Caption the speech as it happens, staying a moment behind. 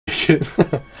it.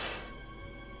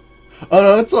 Oh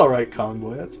no, it's alright,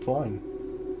 Convoy. That's fine.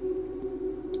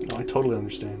 No, I totally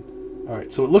understand.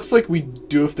 Alright, so it looks like we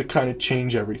do have to kind of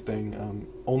change everything.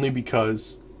 Only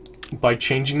because by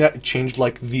changing that, it changed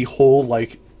like the whole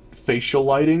like facial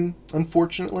lighting,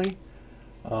 unfortunately.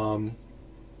 So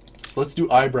let's do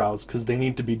eyebrows, because they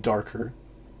need to be darker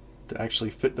to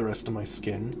actually fit the rest of my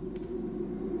skin.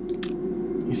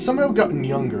 He's somehow gotten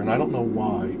younger, and I don't know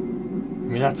why. I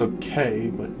mean, that's okay,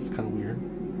 but it's kind of weird.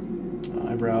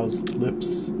 Eyebrows,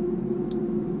 lips.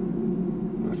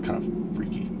 That's kind of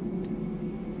freaky.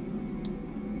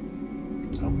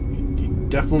 Oh, he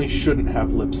definitely shouldn't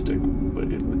have lipstick,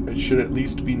 but it should at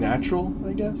least be natural,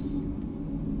 I guess.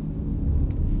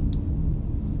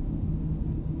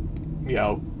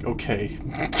 Yeah, okay.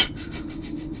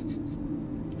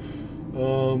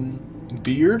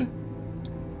 Beard?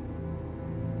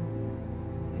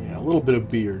 Yeah, a little bit of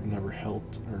beard never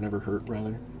helped, or never hurt,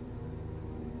 rather.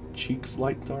 Cheeks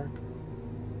light dark.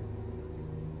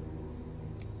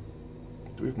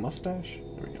 Do we have mustache?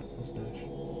 There we go, mustache.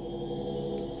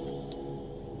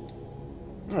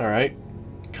 Alright.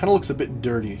 Kind of looks a bit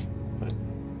dirty, but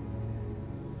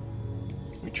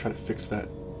let me try to fix that.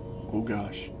 Oh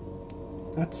gosh.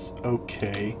 That's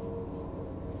okay.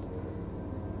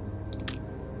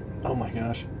 Oh my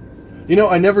gosh. You know,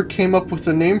 I never came up with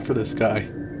a name for this guy.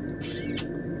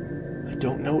 I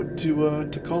don't know what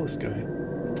to call this guy.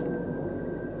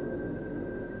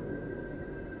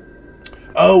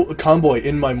 Oh, Convoy,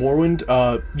 in my Morrowind,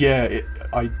 yeah,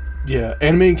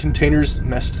 animating containers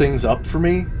messed things up for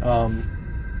me,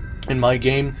 in my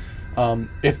game. I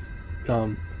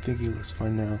think he looks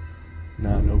fine now.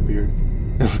 Nah, no beard.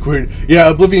 They look weird. Yeah,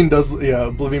 Oblivion does, yeah,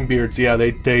 Oblivion beards, yeah,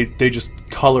 they just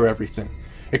color everything.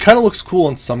 It kind of looks cool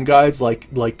on some guys,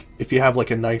 like if you have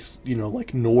like a nice, you know,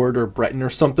 like Nord or Breton or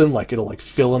something, like it'll like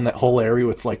fill in that whole area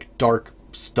with like dark,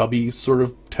 stubby sort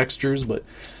of textures, but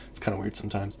it's kind of weird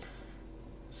sometimes.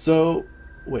 So,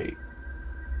 wait.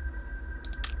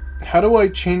 How do I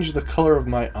change the color of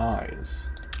my eyes?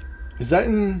 Is that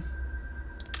in...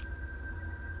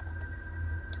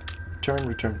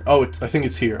 Return. Oh, I think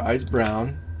it's here. Eyes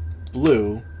brown,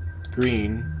 blue,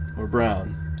 green, or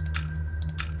brown.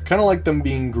 I kind of like them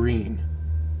being green.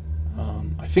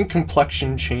 I think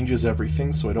complexion changes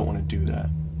everything, so I don't want to do that.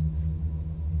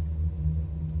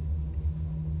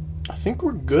 I think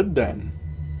we're good then.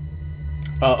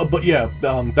 But yeah,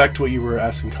 back to what you were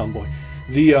asking, Convoy.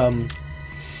 The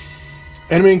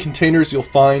animating containers, you'll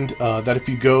find that if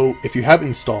you have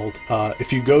installed,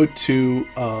 if you go to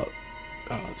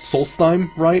Solstheim,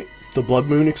 right, the Blood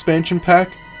Moon expansion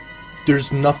pack,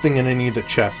 there's nothing in any of the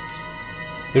chests.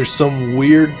 There's some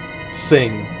weird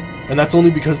thing, and that's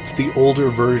only because it's the older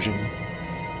version.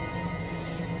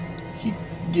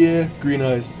 Yeah, green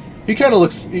eyes. He kind of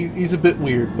looks, he's a bit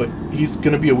weird, but he's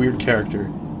gonna be a weird character.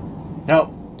 Now,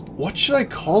 what should I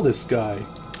call this guy?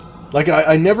 Like,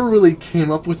 I never really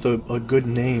came up with a good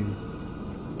name.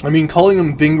 I mean, calling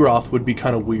him Vingroth would be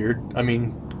kind of weird. I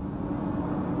mean,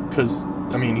 because,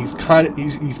 I mean, he's going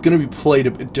to be played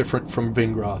a bit different from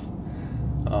Vingroth.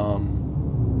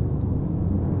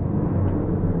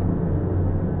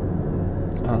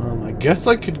 I guess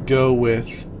I could go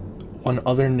with one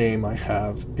other name I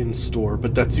have in store,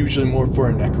 but that's usually more for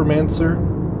a necromancer.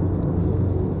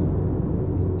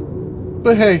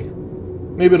 But hey,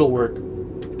 maybe it'll work.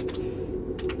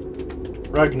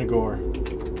 Ragnagor.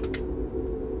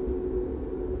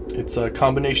 It's a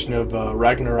combination of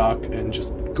Ragnarok and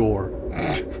just gore.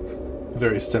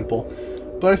 Very simple.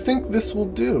 But I think this will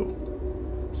do.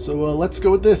 So let's go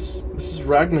with this. This is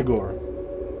Ragnagor.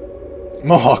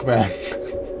 Mohawk Man.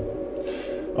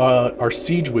 Our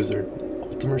Siege Wizard.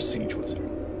 Ultimate Siege Wizard.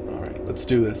 Alright, let's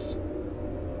do this.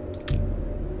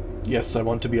 Yes, I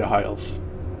want to be a High Elf.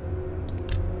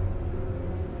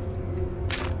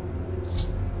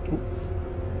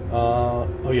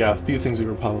 Oh yeah, a few things that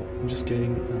were pop up. I'm just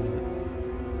getting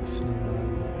this name out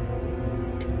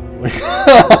of my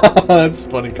Convoy. That's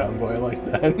funny, Convoy. I like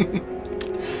that.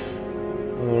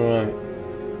 Alright.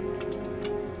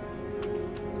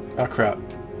 Oh crap.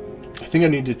 I think I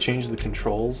need to change the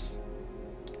controls.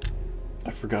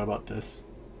 I forgot about this.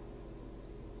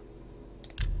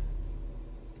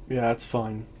 Yeah, that's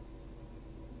fine.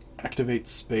 Activate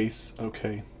space.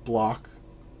 Okay. Block.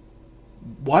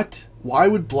 What? Why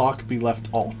would block be left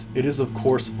alt? It is, of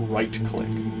course, right-click.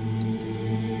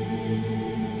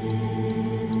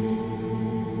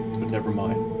 But never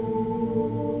mind.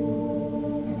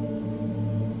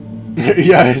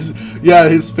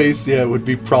 his face, would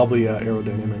be probably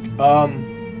aerodynamic.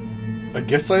 I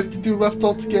guess I have to do left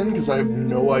alt again, because I have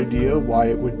no idea why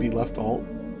it would be left alt.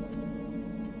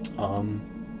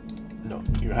 No,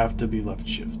 you have to be left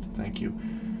shift. Thank you.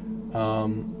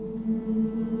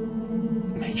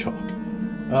 Mage Hawk.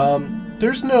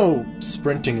 There's no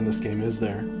sprinting in this game, is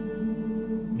there?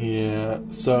 Yeah,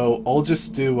 so I'll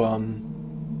just do,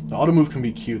 the auto move can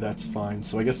be Q, that's fine.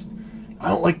 So I guess, I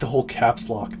don't like the whole caps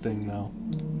lock thing, though.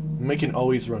 Make it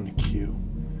always run to Q.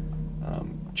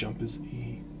 Jump is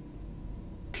E.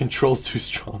 Control's too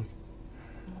strong.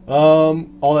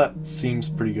 All that seems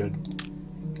pretty good.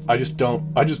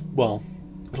 Well,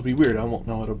 it'll be weird. I won't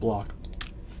know how to block.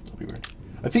 It'll be weird.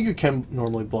 I think you can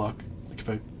normally block. Like if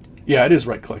I... Yeah, it is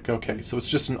right click. Okay, so it's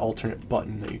just an alternate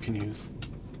button that you can use.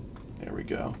 There we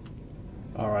go.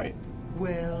 Alright.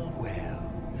 Well,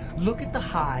 well. Look at the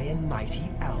high and mighty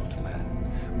Altmer.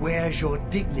 Where's your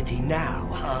dignity now,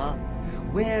 huh?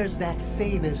 Where's that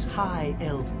famous high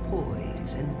elf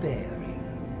poise and bearing?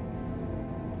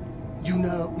 You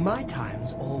know, my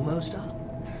time's almost up.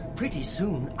 Pretty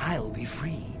soon I'll be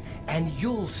free, and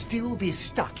you'll still be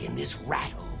stuck in this rat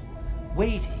hole,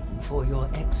 waiting for your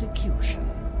execution.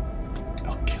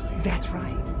 I'll kill you. That's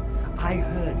right. I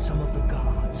heard some of the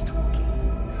gods talking.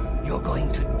 You're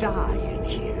going to die in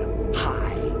here,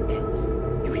 high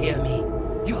elf. You hear me?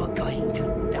 You're going to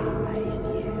die in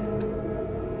here.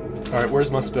 Alright,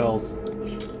 where's my spells?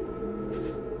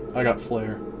 I got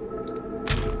flare.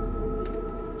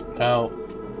 Now,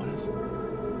 what is it?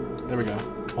 There we go.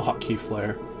 I'll hotkey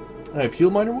flare. I have heal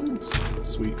minor wounds.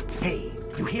 Sweet. Hey,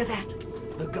 you hear that?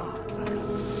 The gods are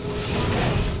coming.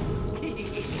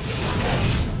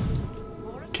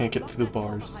 Can't get through the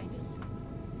bars.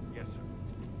 Yes, sir.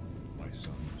 My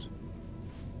sons.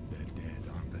 They're dead,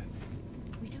 aren't they?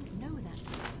 We don't know that,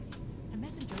 sir. The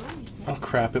messenger only said... Oh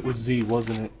crap, it was Z,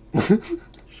 wasn't it?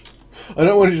 I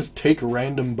don't want to just take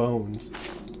random bones.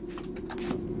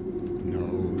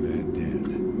 No, they're dead.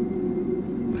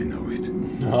 I know it.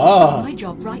 Ah! My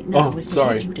job right now Oh, is to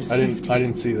sorry. get you to I safety.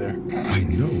 didn't see there. I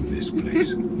know this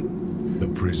place. The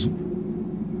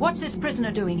prison? What's this prisoner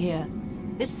doing here?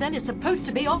 This cell is supposed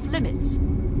to be off limits.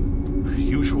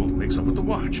 Usual mix-up with the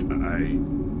watch.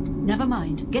 Never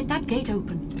mind. Get that gate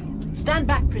open. Stand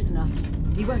back, prisoner.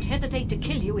 We won't hesitate to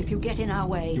kill you if you get in our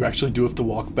way. You actually do have to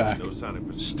walk back. No sign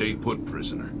of Stay put,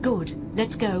 prisoner. Good.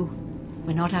 Let's go.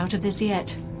 We're not out of this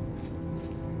yet.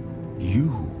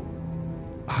 You.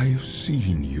 I've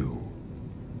seen you.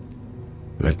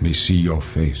 Let me see your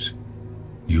face.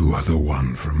 You are the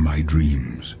one from my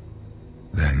dreams.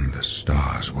 Then the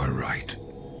stars were right.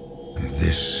 And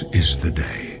this is the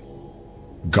day.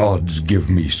 Gods give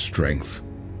me strength.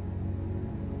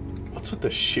 What's with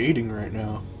the shading right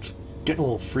now? Just getting a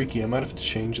little freaky. I might have to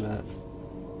change that.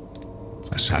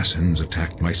 Assassins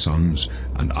attacked my sons,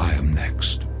 and I am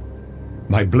next.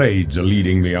 My blades are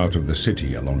leading me out of the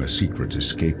city along a secret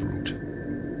escape route.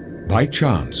 By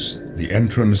chance, the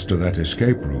entrance to that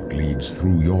escape route leads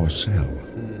through your cell.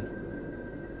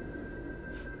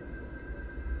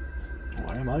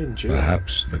 Why am I in jail?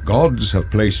 Perhaps the gods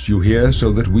have placed you here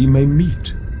so that we may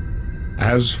meet.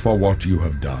 As for what you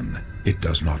have done, it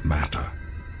does not matter.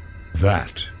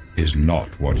 That is not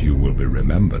what you will be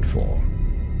remembered for.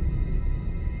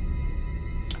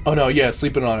 Oh no, yeah,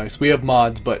 sleeping on ice. We have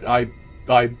mods, but I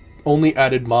only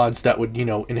added mods that would, you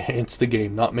know, enhance the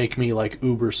game, not make me like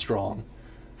uber strong.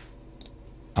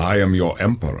 I am your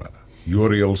emperor,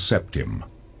 Uriel Septim.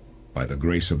 By the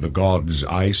grace of the gods,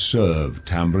 I serve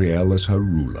Tamriel as her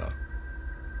ruler.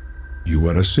 You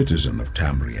are a citizen of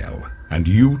Tamriel, and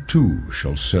you too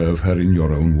shall serve her in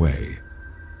your own way.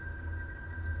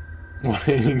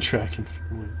 One-hitting dragon.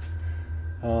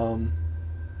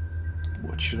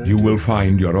 What should I do? You will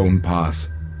find your own path.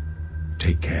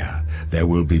 Take care. There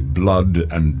will be blood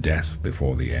and death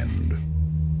before the end.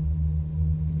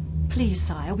 Please,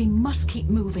 sire, we must keep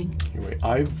moving. Anyway,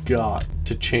 I've got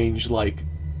to change, like...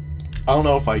 I don't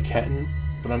know if I can,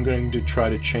 but I'm going to try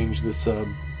to change this, what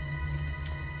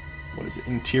is it?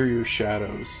 Interior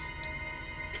shadows.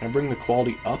 Can I bring the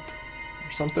quality up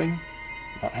or something?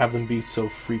 Not have them be so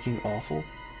freaking awful?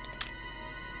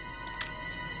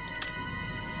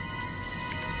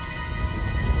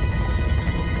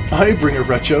 Hi, Bringer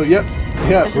Retro. Yep.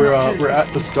 Yeah, Better we're not close at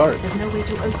this the start. There's no way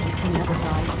to open it from the other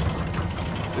side.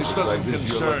 This Looks like doesn't this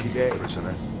is your lucky concern day. me,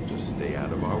 prisoner. Just stay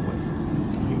out of our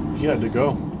way. He had to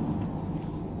go.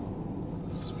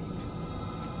 Sweet.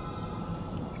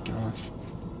 Oh my gosh.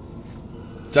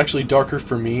 It's actually darker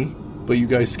for me, but you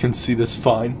guys can see this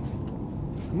fine.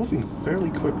 I'm moving fairly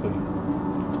quickly.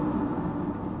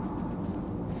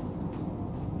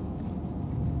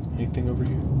 Anything over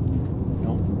here?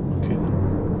 No? Okay then.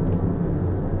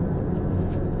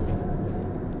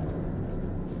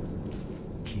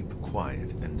 Keep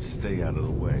quiet and stay out of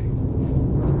the way.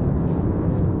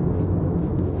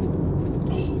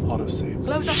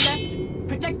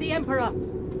 protect the Emperor.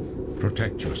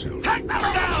 Protect yourself.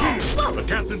 The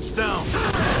captain's down.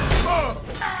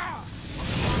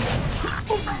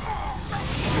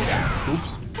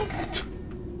 Oops.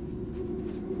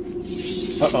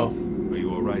 Uh-oh. Are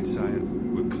you alright, Sire?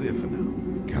 We're clear for now.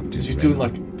 Captain She's Reynolds. doing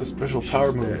like a special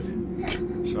power She's move.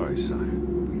 dead. Sorry, Sire.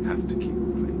 We have to keep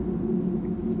moving.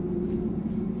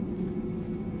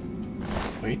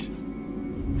 Wait.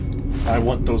 I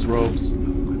want those robes.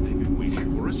 Could they be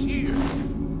waiting for us here?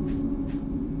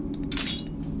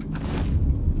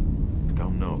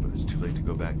 Don't know, but it's too late to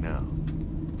go back now.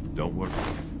 Don't worry.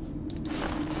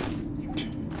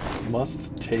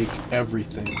 Must take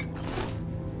everything.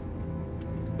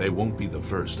 They won't be the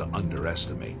first to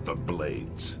underestimate the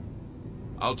Blades.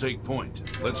 I'll take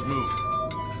point. Let's move.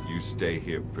 You stay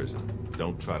here, prisoner.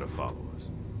 Don't try to follow us.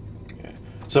 Okay.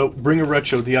 So, Bring a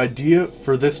Retro, the idea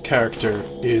for this character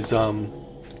is, I'm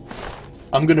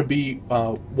gonna be,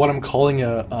 what I'm calling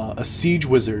a siege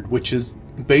wizard, which is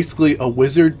basically a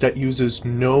wizard that uses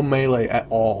no melee at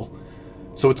all.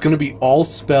 So it's gonna be all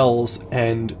spells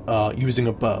and, using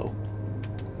a bow,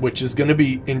 which is gonna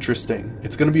be interesting.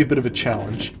 It's gonna be a bit of a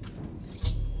challenge.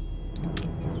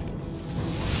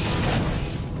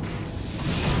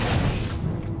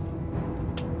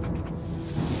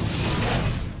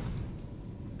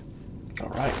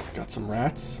 Alright, got some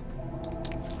rats.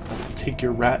 I'll take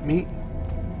your rat meat.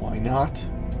 Why not?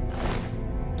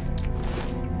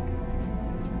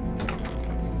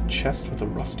 Chest with a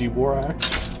rusty war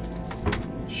axe.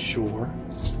 Sure.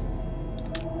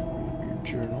 Your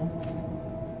journal.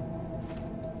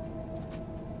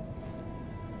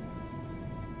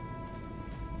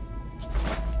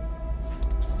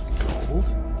 Gold.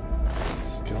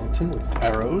 Skeleton with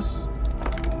arrows.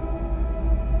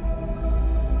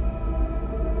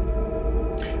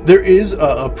 There is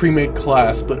a pre-made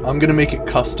class, but I'm gonna make it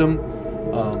custom.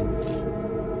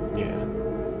 Yeah.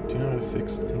 Do you know how to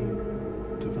fix the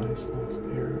device lost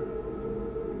error?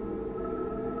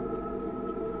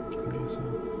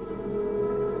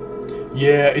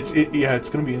 Yeah, it's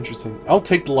gonna be interesting. I'll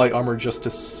take the light armor just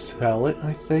to sell it,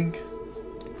 I think.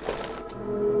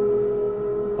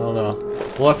 I don't know.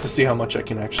 We'll have to see how much I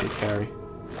can actually carry.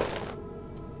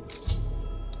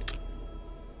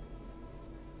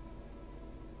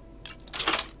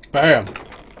 Bam!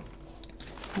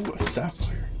 Ooh, a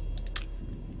sapphire.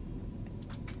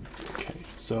 Okay,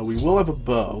 so we will have a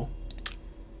bow.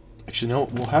 Actually, no,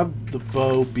 we'll have the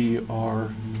bow be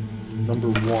our number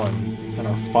 1, and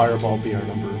our fireball be our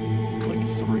number, like,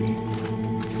 3.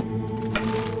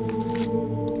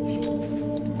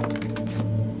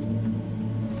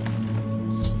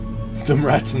 Them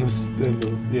rats in the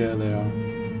yeah, they are.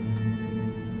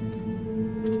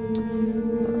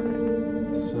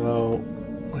 Alright, so,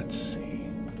 let's see.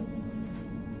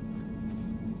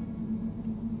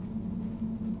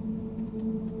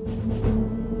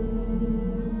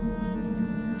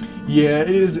 Yeah, it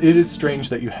is strange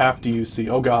that you have to use C.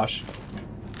 Oh gosh.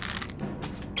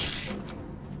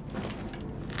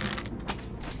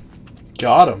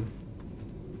 Got him.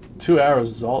 2 arrows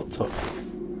is all it took.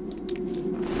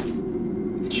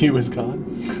 Q is gone.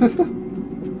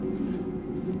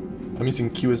 I'm using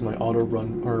Q as my auto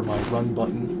run, or my run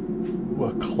button. Ooh,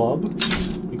 a club.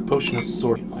 Make potion of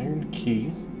sword. Iron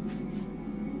key.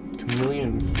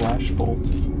 Chameleon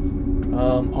flashbolt.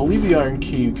 I'll leave the iron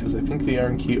key because I think the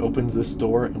iron key opens this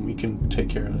door and we can take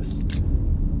care of this.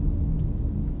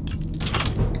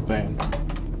 Bam.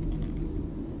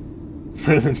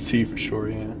 Better than C for sure,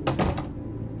 yeah.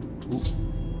 Ooh.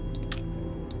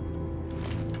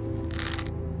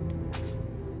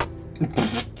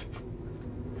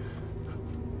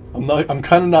 I'm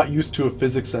kind of not used to a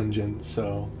physics engine,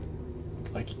 so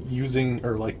like using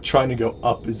or like trying to go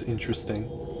up is interesting.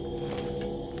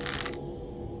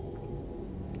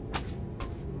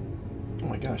 Oh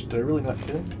my gosh, did I really not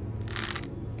hit it?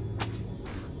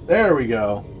 There we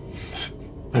go.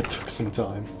 That took some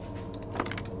time.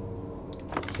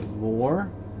 Some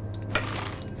more.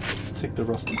 Take the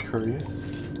rusty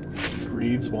curious.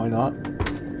 Greaves, why not?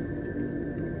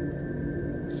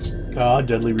 Ah,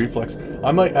 deadly reflex.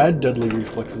 I might add deadly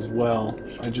reflex as well.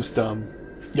 I just,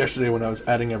 yesterday when I was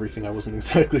adding everything, I wasn't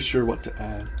exactly sure what to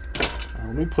add.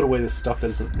 Let me put away this stuff that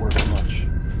isn't worth much.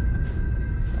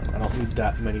 I don't need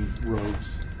that many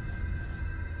robes.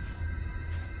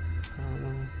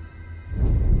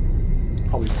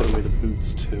 Probably put away the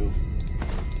boots too.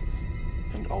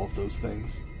 And all of those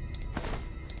things.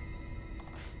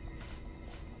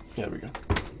 Yeah, there we go.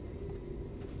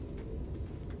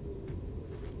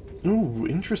 Ooh,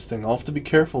 interesting. I'll have to be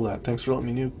careful of that. Thanks for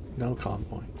letting me know,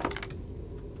 Convoy.